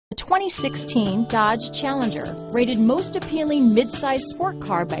2016 Dodge Challenger. Rated most appealing midsize sport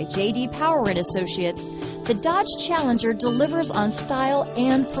car by J.D. Power and Associates, the Dodge Challenger delivers on style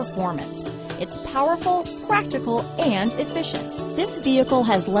and performance. It's powerful, practical, and efficient. This vehicle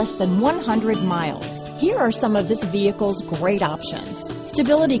has less than 100 miles. Here are some of this vehicle's great options: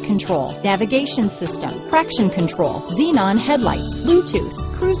 stability control, navigation system, traction control, xenon headlights, Bluetooth,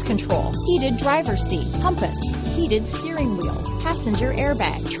 cruise control, heated driver's seat, compass, heated steering wheel, passenger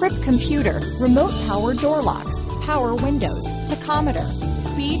airbag, trip computer, remote power door locks, power windows, tachometer,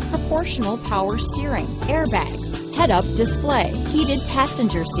 speed proportional power steering, airbags, head-up display, heated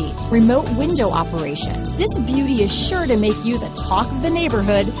passenger seat, remote window operation. This beauty is sure to make you the talk of the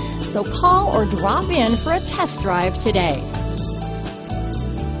neighborhood, so call or drop in for a test drive today.